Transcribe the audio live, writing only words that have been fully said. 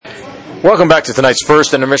Welcome back to tonight's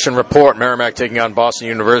first intermission report. Merrimack taking on Boston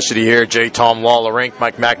University here. J. Tom Lawler, Rink,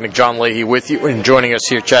 Mike Macknick, John Leahy with you, and joining us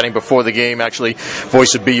here chatting before the game, actually,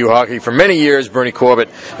 voice of BU hockey for many years, Bernie Corbett.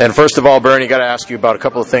 And first of all, Bernie, got to ask you about a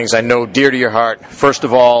couple of things I know dear to your heart. First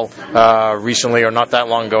of all, recently, or not that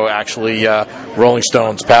long ago, actually, Rolling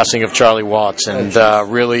Stones, passing of Charlie Watts, and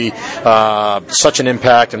really such an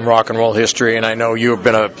impact in rock and roll history. And I know you have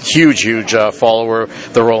been a huge follower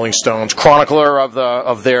of the Rolling Stones, chronicler of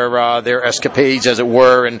their escapades, as it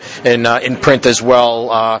were, and in print as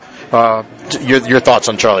well. Your thoughts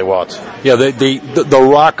on Charlie Watts? Yeah, the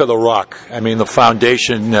rock of the rock. I mean, the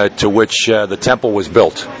foundation to which the temple was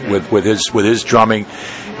built with his drumming.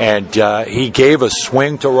 And he gave a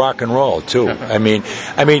swing to rock and roll too. I mean,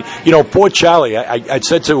 poor Charlie. I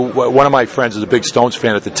said to one of my friends, who's a big Stones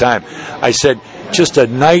fan at the time, I said, just a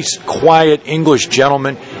nice, quiet English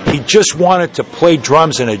gentleman. He just wanted to play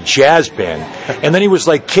drums in a jazz band, and then he was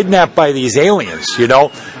like kidnapped by these aliens.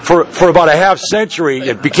 For about a half century,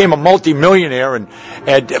 it became a multi-millionaire,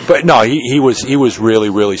 but no, he was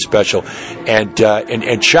really special. And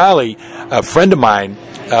Charlie, a friend of mine,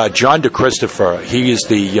 John DeChristopher, he is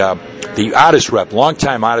the artist rep,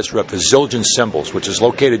 longtime artist rep for Zildjian Cymbals, which is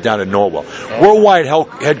located down in Norwell. Worldwide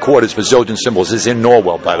headquarters for Zildjian Cymbals is in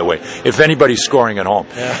Norwell, by the way, if anybody's scoring at home.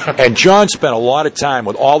 Yeah. And John spent a lot of time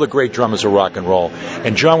with all the great drummers of rock and roll.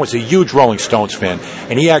 And John was a huge Rolling Stones fan,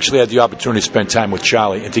 and he actually had the opportunity to spend time with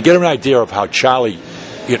Charlie. And to get an idea of how Charlie,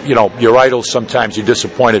 your idols, sometimes you're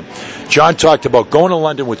disappointed. John talked about going to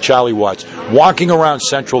London with Charlie Watts, walking around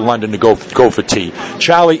central London to go for tea.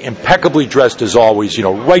 Charlie impeccably dressed as always,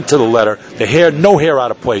 right to the letter, the hair, no hair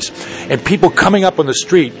out of place. And people coming up on the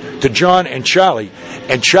street to John and Charlie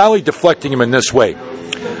deflecting him in this way.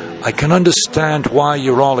 I can understand why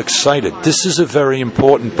you're all excited. This is a very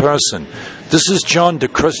important person. This is John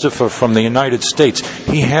DeChristopher from the United States.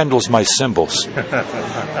 He handles my cymbals.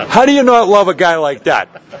 How do you not love a guy like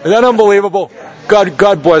that? Is that unbelievable?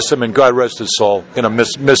 God bless him and God rest his soul.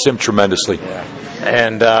 Miss him tremendously. Yeah.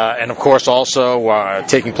 And of course also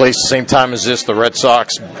taking place the same time as this, the Red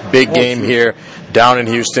Sox big game here down in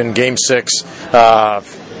Houston, Game 6.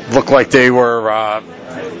 Looked like they were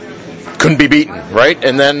couldn't be beaten, right?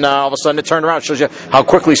 And then all of a sudden it turned around. It shows you how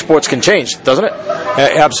quickly sports can change, doesn't it?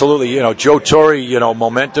 Absolutely. Joe Torre,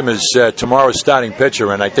 momentum is tomorrow's starting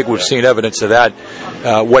pitcher, and I think we've seen evidence of that.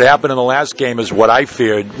 What happened in the last game is what I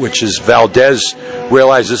feared, which is Valdez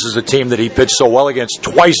realized this is a team that he pitched so well against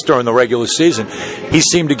twice during the regular season. He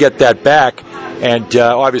seemed to get that back, and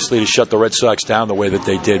obviously to shut the Red Sox down the way that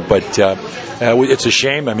they did. But it's a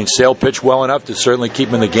shame. I mean, Sale pitched well enough to certainly keep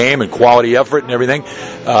him in the game and quality effort and everything.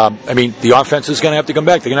 The offense is going to have to come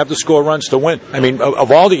back. They're going to have to score runs to win.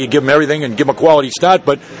 Evaldi, you give them everything and give them a quality start,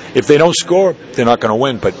 but if they don't score, they're not going to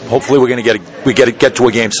win. But hopefully we're going to get to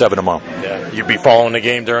a Game 7 tomorrow. Yeah, you'll be following the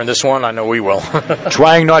game during this one? I know we will.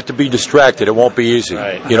 Trying not to be distracted. It won't be easy.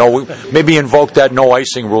 Right. Maybe invoke that no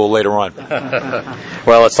icing rule later on.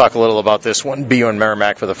 Well, let's talk a little about this one. BU and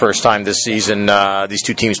Merrimack for the first time this season. These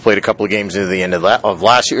two teams played a couple of games near the end of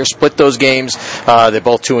last year, split those games. They're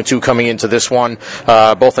both 2-2 coming into this one.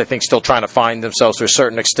 Both, I think, still trying to find themselves to a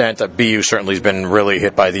certain extent. BU certainly has been really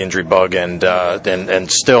hit by the injury bug and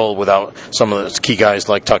still without some of the key guys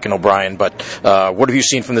like Tuck and O'Brien. But what have you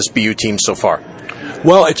seen from this BU team so far?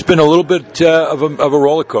 Well, it's been a little bit of a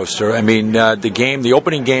roller coaster. The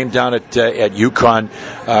opening game down at UConn,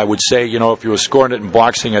 I would say, if you were scoring it in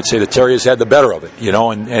boxing, I'd say the Terriers had the better of it,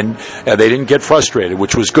 and they didn't get frustrated,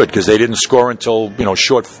 which was good because they didn't score until,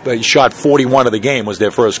 shot 41 of the game was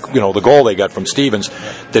their first, the goal they got from Stevens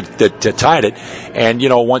that tied it. And,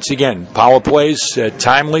 once again, power plays,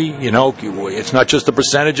 timely, it's not just the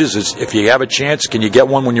percentages. It's if you have a chance, can you get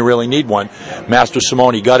one when you really need one? Master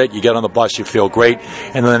Simone, you got it, you get on the bus, you feel great.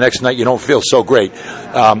 And then the next night you don't feel so great.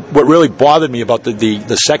 What really bothered me about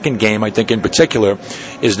the second game, I think in particular,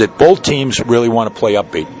 is that both teams really want to play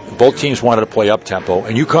upbeat. Both teams wanted to play up-tempo,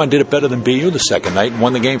 and UConn did it better than BU the second night and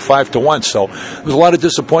won the game 5-1. So there was a lot of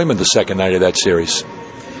disappointment the second night of that series.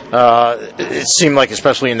 It seemed like,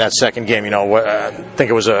 especially in that second game, I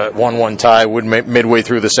think it was a 1-1 tie midway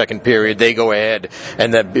through the second period. They go ahead,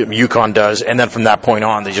 and then UConn does, and then from that point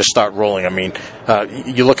on, they just start rolling.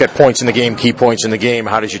 You look at points in the game, key points in the game,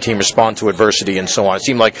 how does your team respond to adversity and so on. It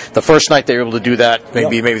seemed like the first night they were able to do that,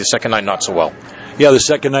 maybe the second night not so well. Yeah, the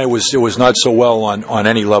second night was not so well on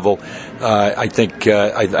any level. I think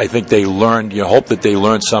they learned. Hope that they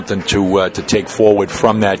learned something to take forward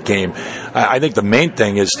from that game. I think the main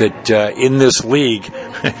thing is that in this league,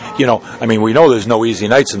 we know there's no easy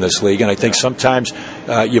nights in this league, and I think sometimes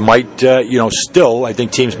you might, still, I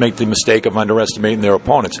think teams make the mistake of underestimating their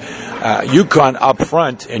opponents. UConn up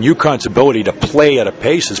front and UConn's ability to play at a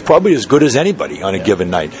pace is probably as good as anybody on a given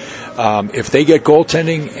night. If they get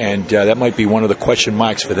goaltending, and that might be one of the question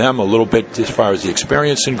marks for them a little bit as far as the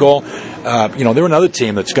experience in goal, they're another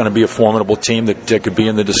team that's going to be a formidable team that could be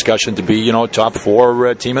in the discussion to be, top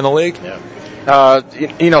 4 team in the league.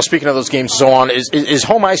 Yeah. Speaking of those games and so on, is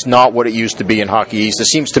home ice not what it used to be in Hockey East? It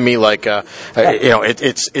seems to me like,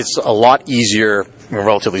 it's a lot easier,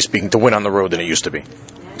 relatively speaking, to win on the road than it used to be.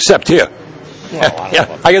 Except here.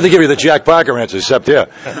 Yeah, I got to give you the Jack Parker answer, except here,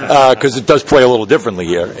 because it does play a little differently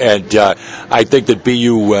here. And I think that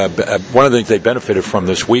BU, one of the things they benefited from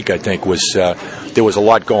this week, I think, was there was a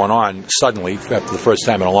lot going on suddenly after the first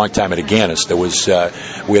time in a long time at Agganis. There was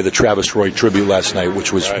we had the Travis Roy tribute last night,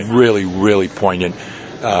 which was really, really poignant,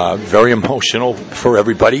 very emotional for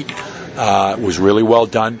everybody. It was really well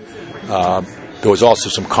done. There was also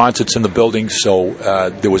some concerts in the building, so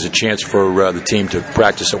there was a chance for the team to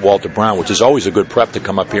practice at Walter Brown, which is always a good prep to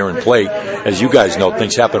come up here and play. As you guys know,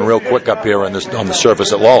 things happen real quick up here on the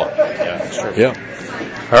surface at Lola. Yeah, that's true. Yeah.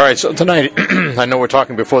 All right, so tonight, I know we're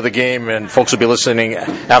talking before the game, and folks will be listening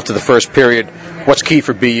after the first period. What's key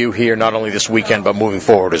for BU here, not only this weekend, but moving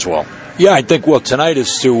forward as well? Yeah, I think, tonight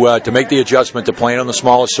is to make the adjustment to playing on the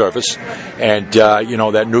smaller surface. And,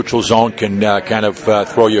 that neutral zone can kind of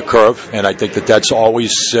throw you a curve. And I think that's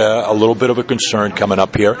always a little bit of a concern coming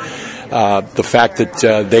up here. The fact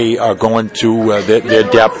that they are going to their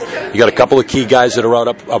depth. You got a couple of key guys that are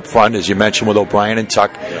out up front, as you mentioned, with O'Brien and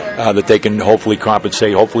Tuck, that they can hopefully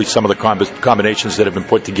compensate. Hopefully, some of the combinations that have been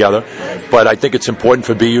put together. But I think it's important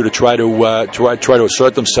for BU to try to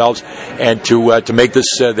assert themselves and to make this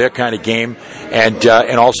their kind of game, and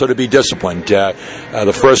also to be disciplined.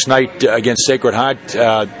 The first night against Sacred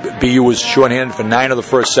Heart, BU was shorthanded for 9 of the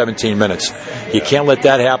first 17 minutes. You can't let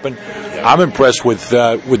that happen. I'm impressed with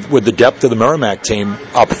the depth of the Merrimack team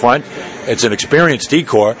up front. It's an experienced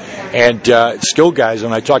decor and skill guys.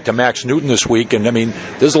 And I talked to Max Newton this week, and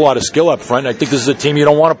there's a lot of skill up front. I think this is a team you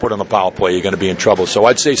don't want to put on the power play. You're going to be in trouble. So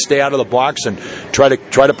I'd say stay out of the box and try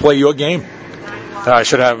to play your game. I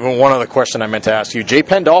should have one other question I meant to ask you. Jay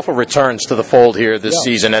Pandolfo returns to the fold here this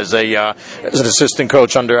season as an assistant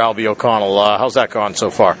coach under Albie O'Connell. How's that gone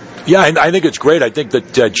so far? Yeah, I think it's great. I think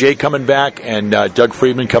that Jay coming back and Doug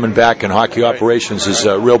Friedman coming back in hockey operations is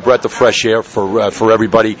a real breath of fresh air for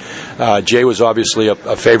everybody. Jay was obviously a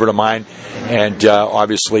favorite of mine, and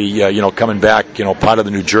obviously coming back, part of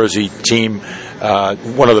the New Jersey team,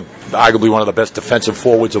 arguably one of the best defensive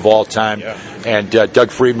forwards of all time. Yeah. And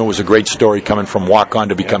Doug Friedman was a great story coming from walk-on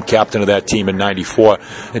to become captain of that team in '94.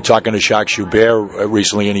 And talking to Jacques Joubert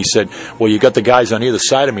recently, and he said, well, you got the guys on either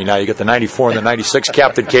side of me now. You got the '94 and the '96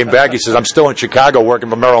 captain came back. He says, I'm still in Chicago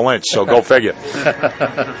working for Merrill Lynch, so go figure.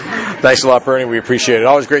 Thanks a lot, Bernie. We appreciate it.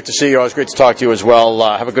 Always great to see you. Always great to talk to you as well.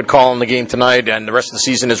 Have a good call on the game tonight and the rest of the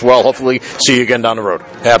season as well. Hopefully see you again down the road.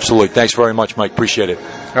 Absolutely. Thanks very much, Mike. Appreciate it.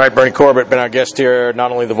 All right, Bernie Corbett, been our guest here,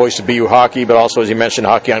 not only the voice of BU hockey, but also, as you mentioned,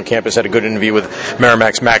 Hockey on Campus. Had a good interview with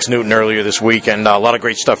Merrimack's Max Newton earlier this week, and a lot of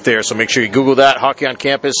great stuff there. So make sure you Google that, Hockey on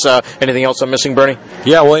Campus. Anything else I'm missing, Bernie?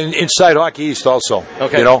 Yeah, well, Inside Hockey East also.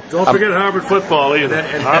 Okay. Don't forget Harvard football either.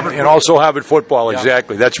 And also Harvard football,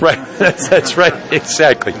 exactly. That's right. That's right.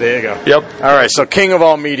 Exactly. There you go. Yep. All right, so king of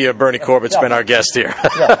all media, Bernie Corbett's been our guest here.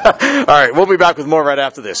 All right, we'll be back with more right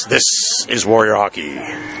after this. This is Warrior Hockey.